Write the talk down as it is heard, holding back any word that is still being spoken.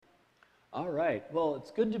All right. Well, it's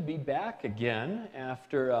good to be back again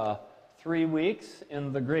after 3 weeks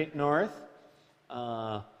in the Great North,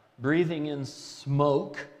 breathing in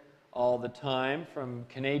smoke all the time from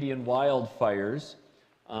Canadian wildfires.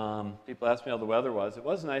 People asked me how the weather was. It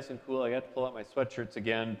was nice and cool. I got to pull out my sweatshirts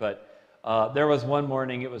again, but there was one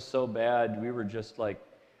morning it was so bad. We were just like,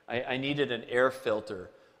 I needed an air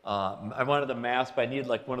filter. I wanted a mask, but I needed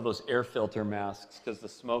like one of those air filter masks because the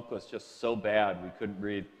smoke was just so bad we couldn't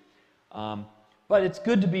breathe. But it's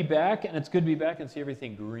good to be back, and it's good to be back and see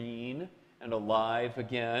everything green and alive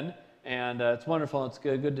again. And it's wonderful. It's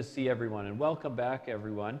good to see everyone. And welcome back,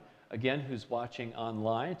 everyone, again, who's watching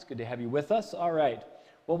online. It's good to have you with us. All right.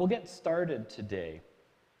 Well, we'll get started today.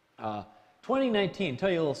 2019, tell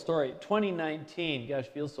you a little story. 2019, gosh,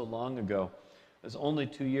 feels so long ago. It was only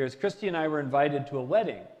 2 years. Christy and I were invited to a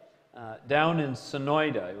wedding down in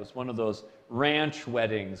Sonoyta. It was one of those ranch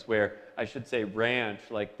weddings where, I should say ranch,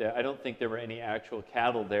 like I don't think there were any actual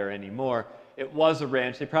cattle there anymore. It was a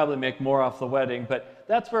ranch. They probably make more off the wedding, but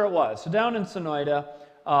that's where it was. So down in Sonoyta,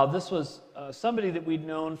 this was somebody that we'd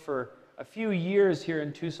known for a few years here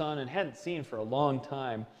in Tucson and hadn't seen for a long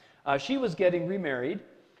time. She was getting remarried,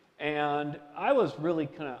 and I was really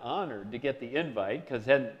kind of honored to get the invite because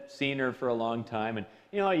I hadn't seen her for a long time. And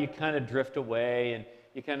you know, you kind of drift away and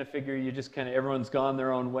you kind of figure you just kind of, everyone's gone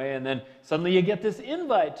their own way, and then suddenly you get this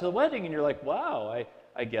invite to the wedding, and you're like, wow,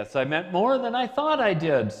 I guess I meant more than I thought I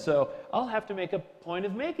did, so I'll have to make a point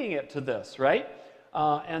of making it to this, right?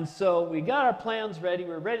 And so we got our plans ready, we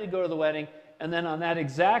were ready to go to the wedding, and then on that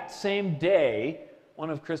exact same day, one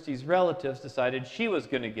of Christy's relatives decided she was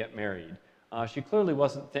going to get married. She clearly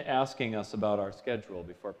wasn't asking us about our schedule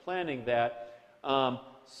before planning that,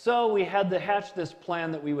 so we had to hatch this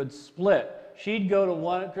plan that we would split. She'd go to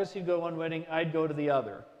one, Christy'd go to one wedding, I'd go to the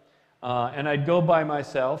other. And I'd go by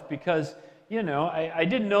myself because, you know, I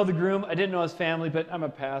didn't know the groom, I didn't know his family, but I'm a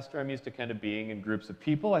pastor, I'm used to kind of being in groups of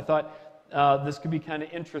people. I thought this could be kind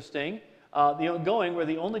of interesting. Going where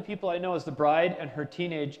the only people I know is the bride and her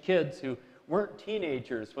teenage kids who weren't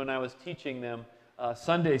teenagers when I was teaching them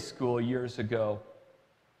Sunday school years ago.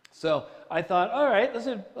 So I thought, all right,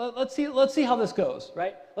 let's see how this goes,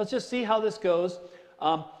 right? Let's just see how this goes.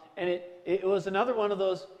 And it was another one of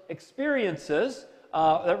those experiences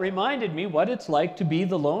that reminded me what it's like to be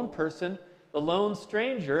the lone person, the lone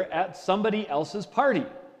stranger at somebody else's party.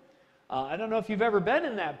 I don't know if you've ever been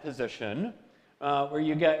in that position where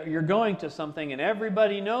you're going to something and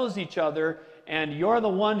everybody knows each other and you're the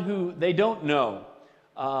one who they don't know.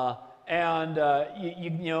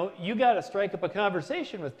 You got to strike up a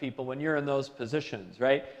conversation with people when you're in those positions,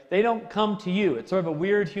 right? They don't come to you. It's sort of a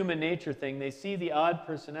weird human nature thing. They see the odd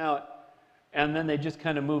person out, and then they just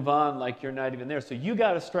kind of move on like you're not even there. So you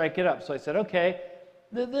got to strike it up. So I said, okay,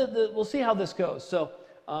 we'll see how this goes. So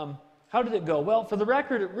how did it go? Well, for the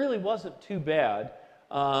record, it really wasn't too bad.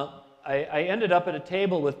 I ended up at a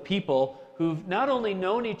table with people who've not only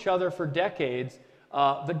known each other for decades,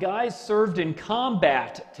 the guys served in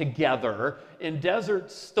combat together in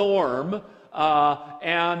Desert Storm,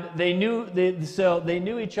 and they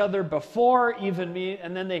knew each other before even me,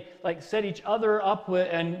 and then they like set each other up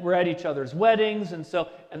and were at each other's weddings, and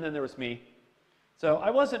then there was me. So I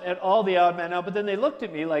wasn't at all the odd man out, but then they looked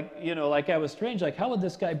at me like, you know, like I was strange, like how would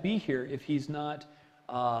this guy be here if he's not,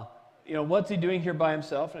 what's he doing here by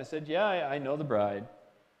himself? And I said, yeah, I know the bride.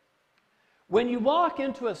 When you walk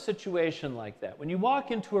into a situation like that, when you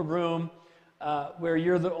walk into a room where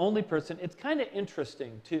you're the only person, it's kind of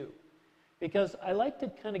interesting too, because I like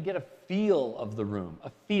to kind of get a feel of the room,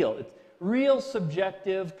 a feel. It's real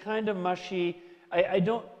subjective, kind of mushy. I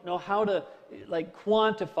don't know how to like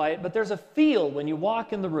quantify it, but there's a feel when you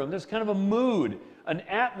walk in the room. There's kind of a mood, an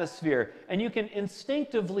atmosphere, and you can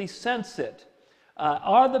instinctively sense it.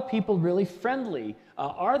 Are the people really friendly?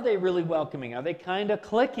 Are they really welcoming? Are they kind of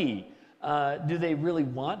cliquey? Do they really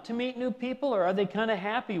want to meet new people, or are they kind of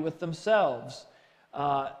happy with themselves?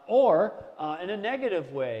 Or in a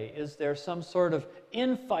negative way, is there some sort of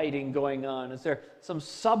infighting going on? Is there some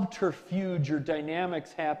subterfuge or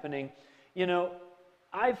dynamics happening? You know,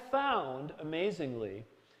 I've found, amazingly,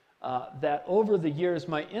 that over the years,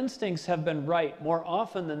 my instincts have been right more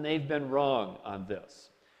often than they've been wrong on this.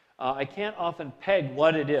 I can't often peg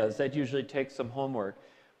what it is. That usually takes some homework.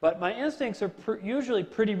 But my instincts are usually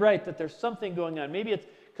pretty right that there's something going on. Maybe it's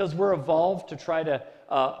because we're evolved to try to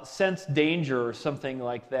sense danger or something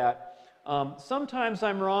like that. Sometimes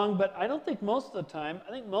I'm wrong, but I don't think most of the time.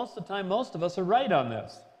 I think most of the time, most of us are right on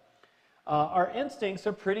this. Our instincts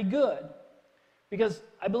are pretty good because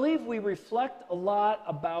I believe we reflect a lot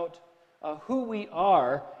about who we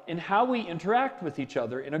are and how we interact with each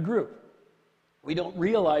other in a group. We don't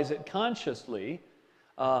realize it consciously.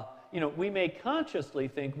 We may consciously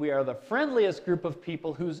think we are the friendliest group of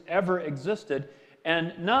people who's ever existed,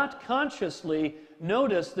 and not consciously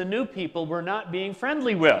notice the new people we're not being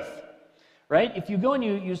friendly with, right? If you go and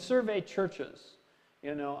you survey churches,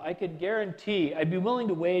 I could guarantee, I'd be willing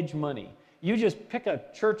to wage money. You just pick a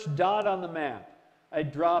church dot on the map.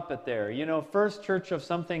 I'd drop it there. First Church of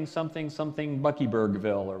something, something, something,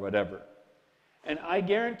 Buckyburgville or whatever. And I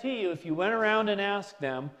guarantee you, if you went around and asked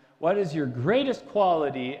them, what is your greatest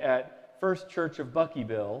quality at First Church of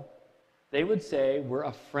Buckyville, they would say, we're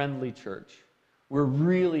a friendly church. We're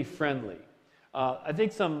really friendly. I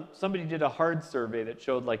think somebody did a hard survey that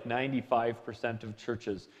showed like 95% of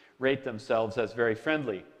churches rate themselves as very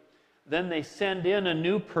friendly. Then they send in a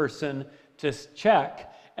new person to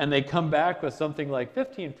check, and they come back with something like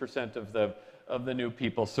 15% of the new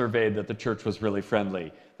people surveyed that the church was really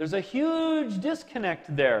friendly. There's a huge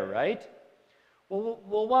disconnect there, right?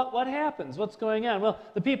 Well, what happens? What's going on? Well,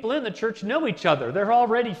 the people in the church know each other. They're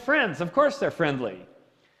already friends. Of course they're friendly,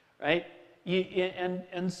 right?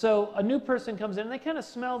 And so a new person comes in, and they kind of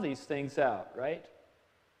smell these things out, right?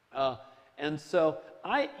 And so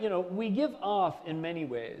we give off in many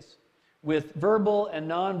ways with verbal and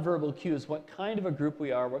nonverbal cues what kind of a group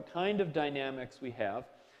we are, what kind of dynamics we have.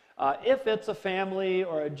 If it's a family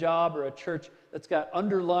or a job or a church that's got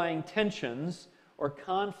underlying tensions or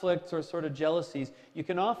conflicts or sort of jealousies, you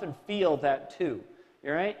can often feel that too,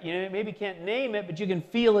 right? Maybe can't name it, but you can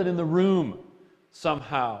feel it in the room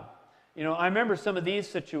somehow. I remember some of these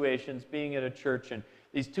situations being at a church, and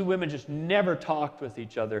these two women just never talked with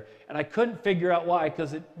each other, and I couldn't figure out why,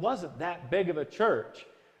 because it wasn't that big of a church,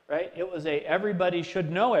 right? It was a everybody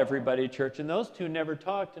should know everybody church, and those two never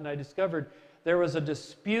talked, and I discovered there was a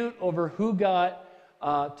dispute over who got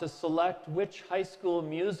to select which high school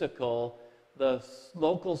musical the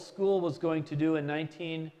local school was going to do in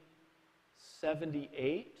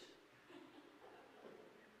 1978.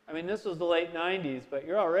 I mean, this was the late 90s, but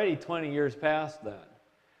you're already 20 years past that.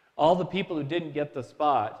 All the people who didn't get the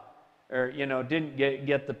spot, or, didn't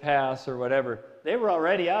get the pass or whatever, they were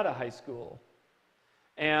already out of high school.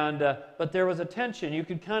 And but there was a tension. You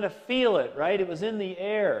could kind of feel it, right? It was in the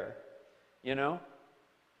air,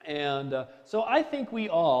 And so I think we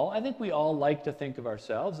all like to think of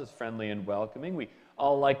ourselves as friendly and welcoming. We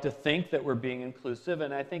all like to think that we're being inclusive,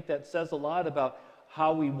 and I think that says a lot about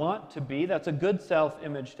how we want to be. That's a good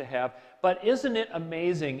self-image to have. But isn't it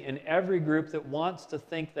amazing in every group that wants to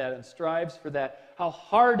think that and strives for that, how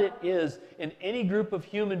hard it is in any group of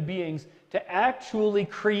human beings to actually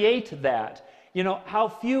create that? How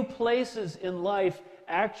few places in life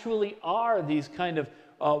actually are these kind of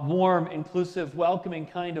warm, inclusive, welcoming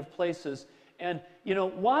kind of places. And,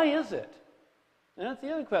 why is it? And that's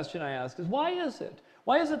the other question I ask, is why is it?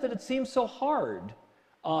 Why is it that it seems so hard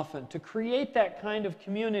often to create that kind of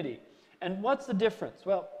community? And what's the difference?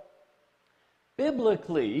 Well,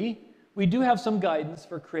 biblically, we do have some guidance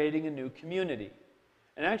for creating a new community.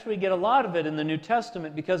 And actually we get a lot of it in the New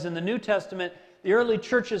Testament, because in the New Testament, the early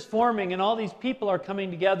church is forming and all these people are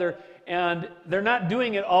coming together, and they're not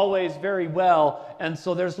doing it always very well. And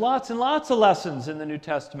so there's lots and lots of lessons in the New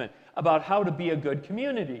Testament about how to be a good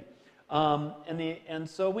community. And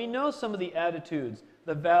so we know some of the attitudes,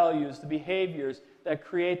 the values, the behaviors that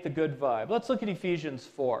create the good vibe. Let's look at Ephesians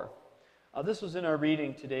 4. This was in our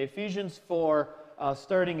reading today. Ephesians 4,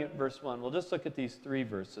 starting at verse 1. We'll just look at these 3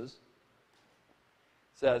 verses.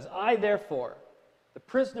 It says, I therefore, the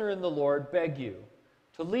prisoner in the Lord, beg you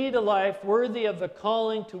to lead a life worthy of the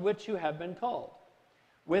calling to which you have been called,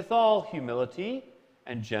 with all humility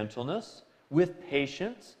and gentleness, with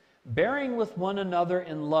patience, bearing with one another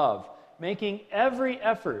in love, making every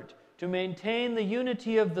effort to maintain the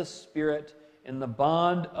unity of the Spirit in the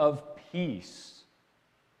bond of peace.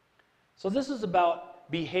 So this is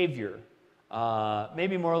about behavior,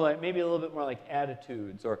 maybe a little bit more like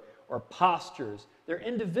attitudes or postures. They're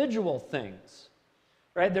individual things.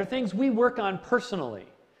 Right? They're things we work on personally,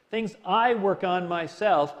 things I work on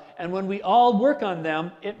myself, and when we all work on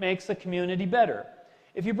them, it makes the community better.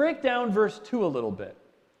 If you break down verse 2 a little bit,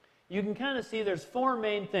 you can kind of see there's 4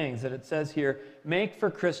 main things that it says here make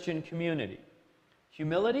for Christian community.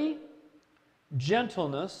 Humility,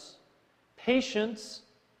 gentleness, patience,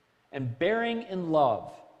 and bearing in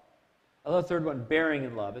love. I love the third one, bearing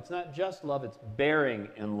in love. It's not just love, it's bearing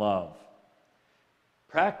in love.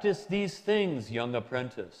 Practice these things, young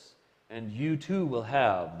apprentice, and you too will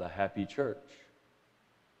have the happy church.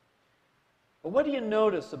 But what do you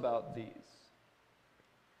notice about these?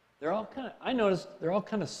 I noticed they're all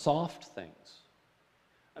kind of soft things.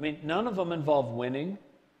 I mean, none of them involve winning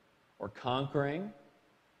or conquering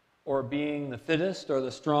or being the fittest or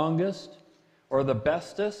the strongest or the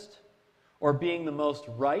bestest or being the most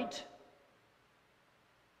right.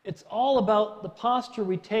 It's all about the posture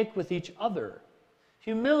we take with each other.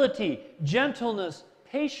 Humility, gentleness,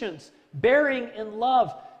 patience, bearing in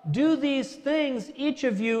love. Do these things, each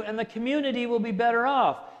of you, and the community will be better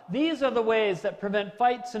off. These are the ways that prevent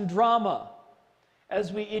fights and drama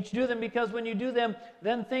as we each do them, because when you do them,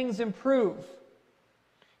 then things improve.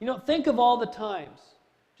 Think of all the times,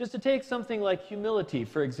 just to take something like humility,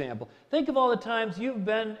 for example. Think of all the times you've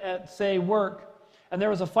been at, say, work, and there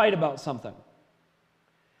was a fight about something.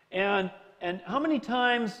 And how many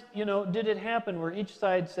times, did it happen where each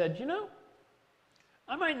side said,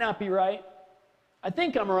 I might not be right. I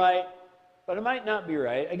think I'm right, but I might not be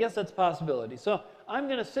right. I guess that's a possibility. So I'm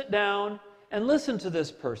going to sit down and listen to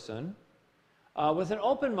this person with an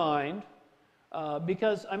open mind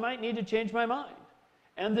because I might need to change my mind.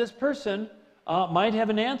 And this person might have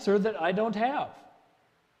an answer that I don't have.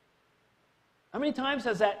 How many times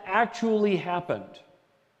has that actually happened?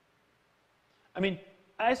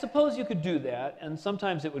 I suppose you could do that, and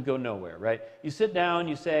sometimes it would go nowhere, right? You sit down,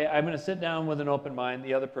 you say, I'm going to sit down with an open mind.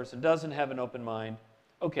 The other person doesn't have an open mind.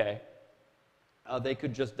 Okay. They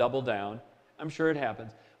could just double down. I'm sure it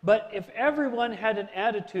happens. But if everyone had an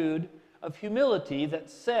attitude of humility that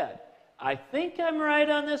said, I think I'm right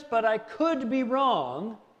on this, but I could be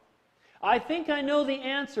wrong. I think I know the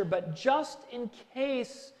answer, but just in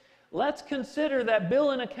case, let's consider that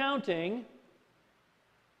Bill in accounting,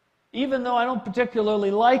 even though I don't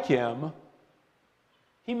particularly like him,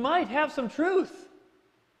 he might have some truth.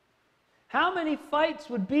 How many fights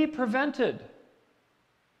would be prevented?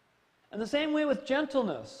 And the same way with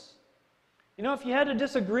gentleness. If you had a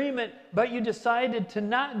disagreement, but you decided to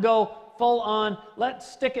not go full on, let's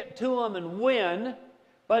stick it to them and win,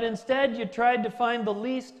 but instead you tried to find the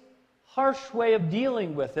least harsh way of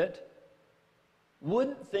dealing with it,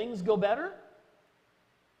 wouldn't things go better?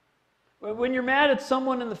 When you're mad at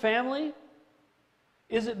someone in the family,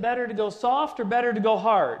 is it better to go soft or better to go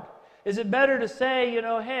hard? Is it better to say,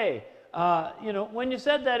 hey, when you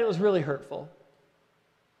said that, it was really hurtful.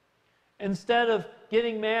 Instead of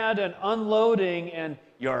getting mad and unloading and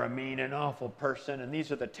you're a mean and awful person and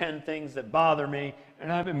these are the 10 things that bother me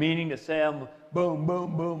and I've been meaning to say them, boom,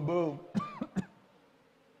 boom, boom, boom.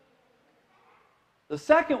 The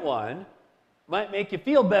second one might make you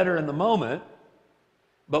feel better in the moment,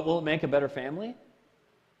 but will it make a better family?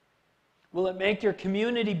 Will it make your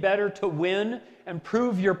community better to win and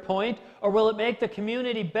prove your point? Or will it make the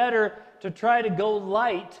community better to try to go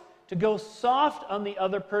light, to go soft on the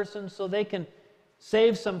other person so they can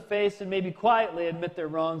save some face and maybe quietly admit they're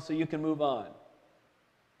wrong so you can move on?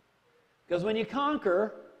 Because when you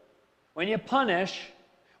conquer, when you punish,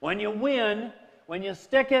 when you win, when you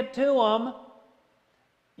stick it to them,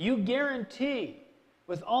 you guarantee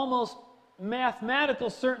with almost mathematical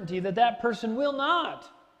certainty that that person will not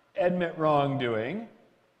admit wrongdoing,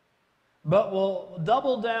 but will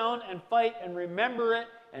double down and fight and remember it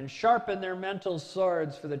and sharpen their mental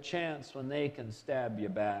swords for the chance when they can stab you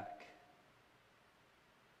back.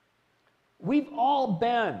 We've all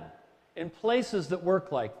been in places that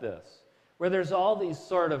work like this, where there's all these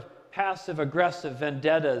sort of passive-aggressive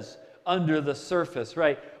vendettas under the surface,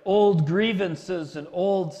 right? Old grievances and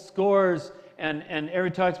old scores, and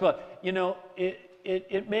everybody talks about,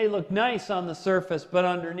 it may look nice on the surface, but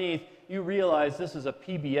underneath, you realize this is a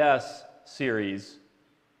PBS series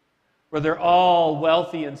where they're all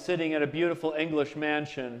wealthy and sitting at a beautiful English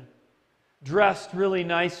mansion, dressed really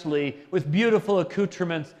nicely with beautiful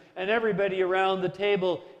accoutrements, and everybody around the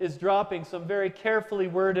table is dropping some very carefully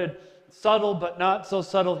worded, subtle but not so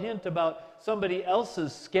subtle hint about somebody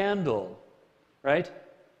else's scandal, right?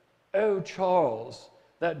 Oh, Charles,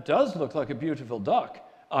 that does look like a beautiful duck.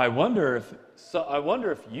 I wonder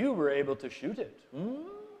if you were able to shoot it. And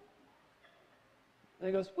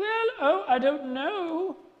he goes, I don't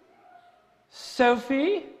know.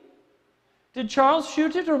 Sophie, did Charles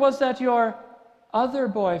shoot it, or was that your other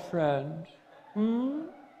boyfriend? Well,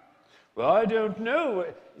 I don't know.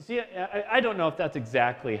 See, I don't know if that's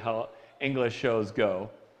exactly how English shows go.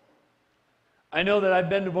 I know that I've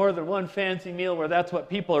been to more than one fancy meal where that's what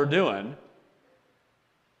people are doing.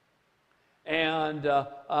 And,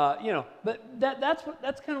 but that's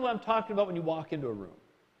kind of what I'm talking about when you walk into a room.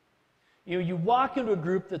 You walk into a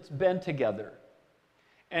group that's been together,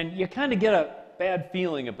 and you kind of get a bad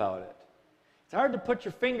feeling about it. It's hard to put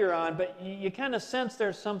your finger on, but you kind of sense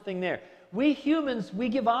there's something there. We humans, we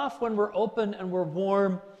give off when we're open and we're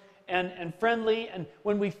warm and friendly, and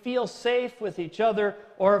when we feel safe with each other,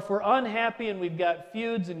 or if we're unhappy and we've got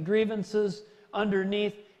feuds and grievances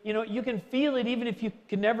underneath, you can feel it even if you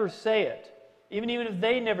can never say it, even if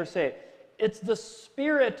they never say it. It's the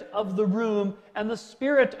spirit of the room, and the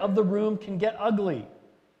spirit of the room can get ugly.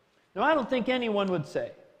 Now, I don't think anyone would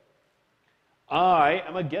say, I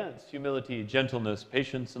am against humility, gentleness,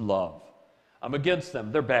 patience, and love. I'm against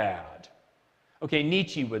them. They're bad. Okay,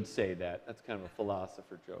 Nietzsche would say that. That's kind of a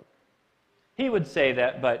philosopher joke. He would say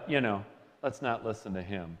that, but, let's not listen to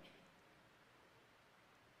him.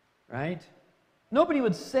 Right? Nobody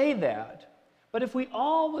would say that. But if we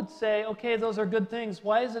all would say, okay, those are good things,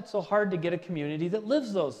 why is it so hard to get a community that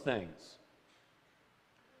lives those things?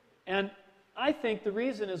 And I think the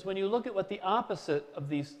reason is when you look at what the opposite of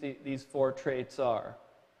these four traits are,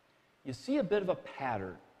 you see a bit of a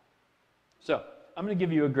pattern. So, I'm going to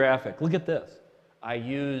give you a graphic. Look at this. I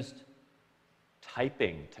used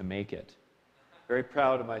typing to make it. Very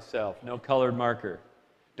proud of myself. No colored marker.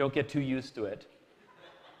 Don't get too used to it.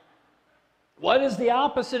 What is the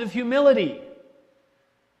opposite of humility?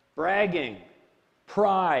 Bragging,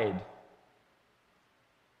 pride.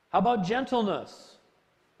 How about gentleness?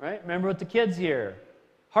 Right? Remember with the kids here.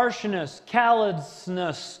 Harshness,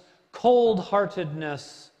 callousness,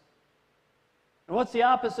 cold-heartedness. And what's the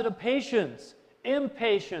opposite of patience?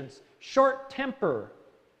 Impatience, short temper.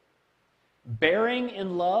 Bearing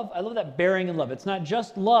in love. I love that, bearing in love. It's not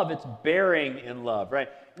just love, it's bearing in love, right?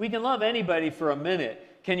 We can love anybody for a minute.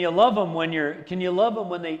 Can you love them when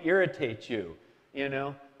they irritate you?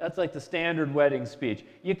 That's like the standard wedding speech.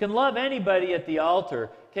 You can love anybody at the altar.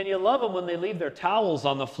 Can you love them when they leave their towels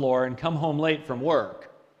on the floor and come home late from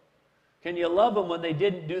work? Can you love them when they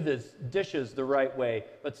didn't do the dishes the right way,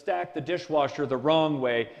 but stacked the dishwasher the wrong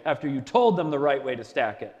way after you told them the right way to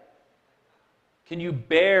stack it? Can you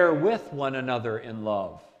bear with one another in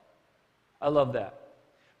love? I love that.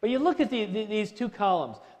 But you look at these two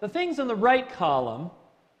columns. The things in the right column,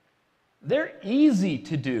 they're easy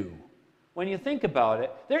to do. When you think about it,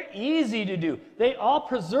 they're easy to do. They all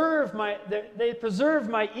preserve my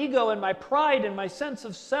ego and my pride and my sense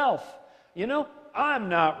of self. I'm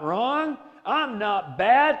not wrong. I'm not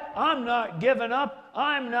bad. I'm not giving up.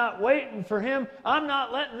 I'm not waiting for him. I'm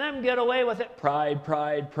not letting them get away with it. Pride,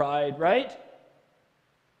 pride, pride, right?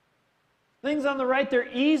 Things on the right, they're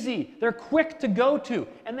easy. They're quick to go to.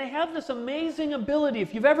 And they have this amazing ability,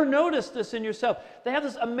 if you've ever noticed this in yourself, they have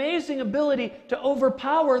this amazing ability to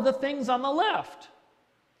overpower the things on the left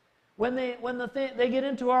when they get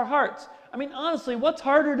into our hearts. I mean, honestly, what's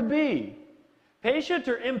harder to be? Patient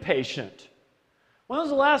or impatient? When was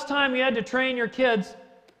the last time you had to train your kids,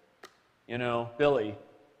 Billy,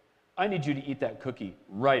 I need you to eat that cookie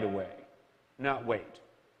right away, not wait.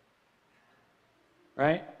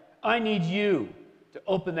 Right? I need you to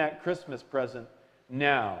open that Christmas present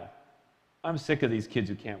now. I'm sick of these kids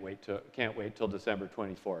who can't wait till December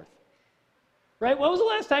 24th. Right? When was the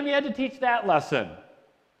last time you had to teach that lesson?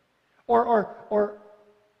 Or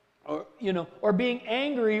being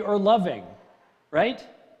angry or loving, right?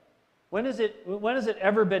 When has it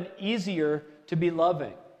ever been easier to be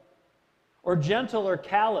loving? Or gentle or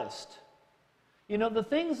calloused? The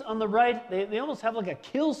things on the right, they almost have like a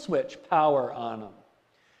kill switch power on them.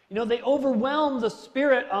 They overwhelm the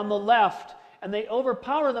spirit on the left, and they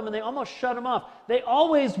overpower them, and they almost shut them off. They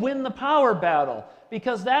always win the power battle,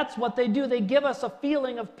 because that's what they do. They give us a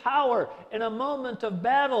feeling of power in a moment of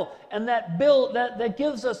battle, and that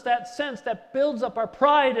gives us that sense, that builds up our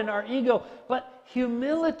pride and our ego. But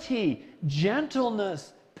humility,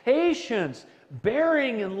 gentleness, patience,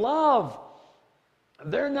 bearing in love,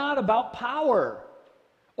 they're not about power,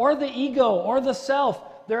 or the ego, or the self.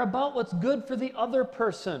 They're about what's good for the other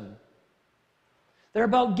person. They're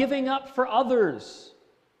about giving up for others.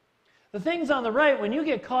 The things on the right, when you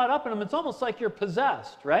get caught up in them, it's almost like you're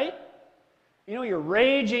possessed, right? You're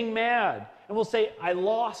raging mad. And we'll say, I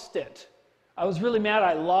lost it. I was really mad,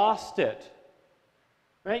 I lost it.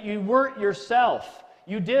 Right? You weren't yourself.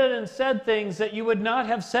 You did and said things that you would not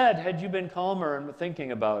have said had you been calmer and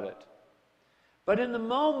thinking about it. But in the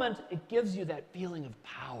moment, it gives you that feeling of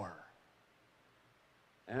power.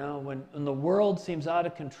 When the world seems out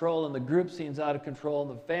of control and the group seems out of control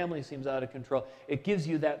and the family seems out of control, it gives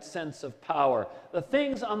you that sense of power. The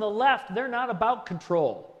things on the left, they're not about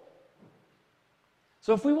control.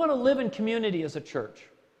 So if we want to live in community as a church,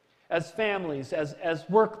 as families, as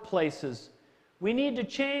workplaces, we need to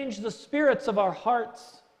change the spirits of our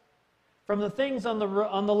hearts from the things on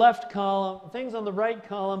the left column, things on the right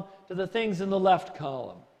column, to the things in the left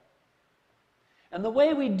column. And the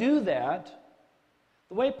way we do that,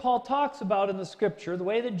 the way Paul talks about in the Scripture, the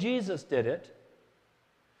way that Jesus did it,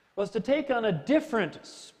 was to take on a different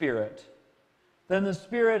spirit than the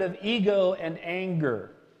spirit of ego and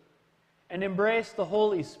anger. and embrace the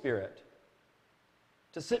Holy Spirit.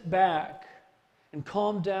 To sit back and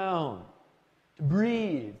calm down, to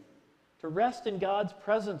breathe, to rest in God's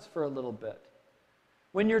presence for a little bit.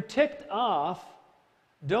 When you're ticked off,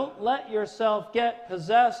 don't let yourself get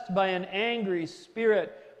possessed by an angry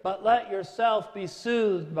spirit, but let yourself be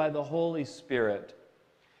soothed by the Holy Spirit.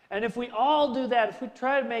 And if we all do that, if we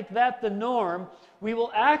try to make that the norm, we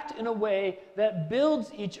will act in a way that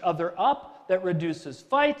builds each other up, that reduces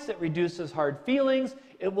fights, that reduces hard feelings.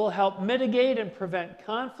 It will help mitigate and prevent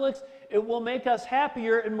conflicts. It will make us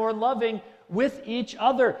happier and more loving with each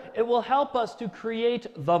other. It will help us to create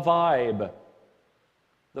the vibe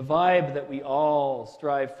that we all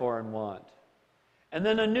strive for and want. And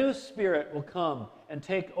then a new spirit will come and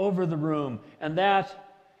take over the room, and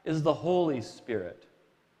that is the Holy Spirit.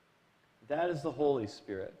 That is the Holy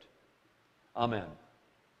Spirit. Amen.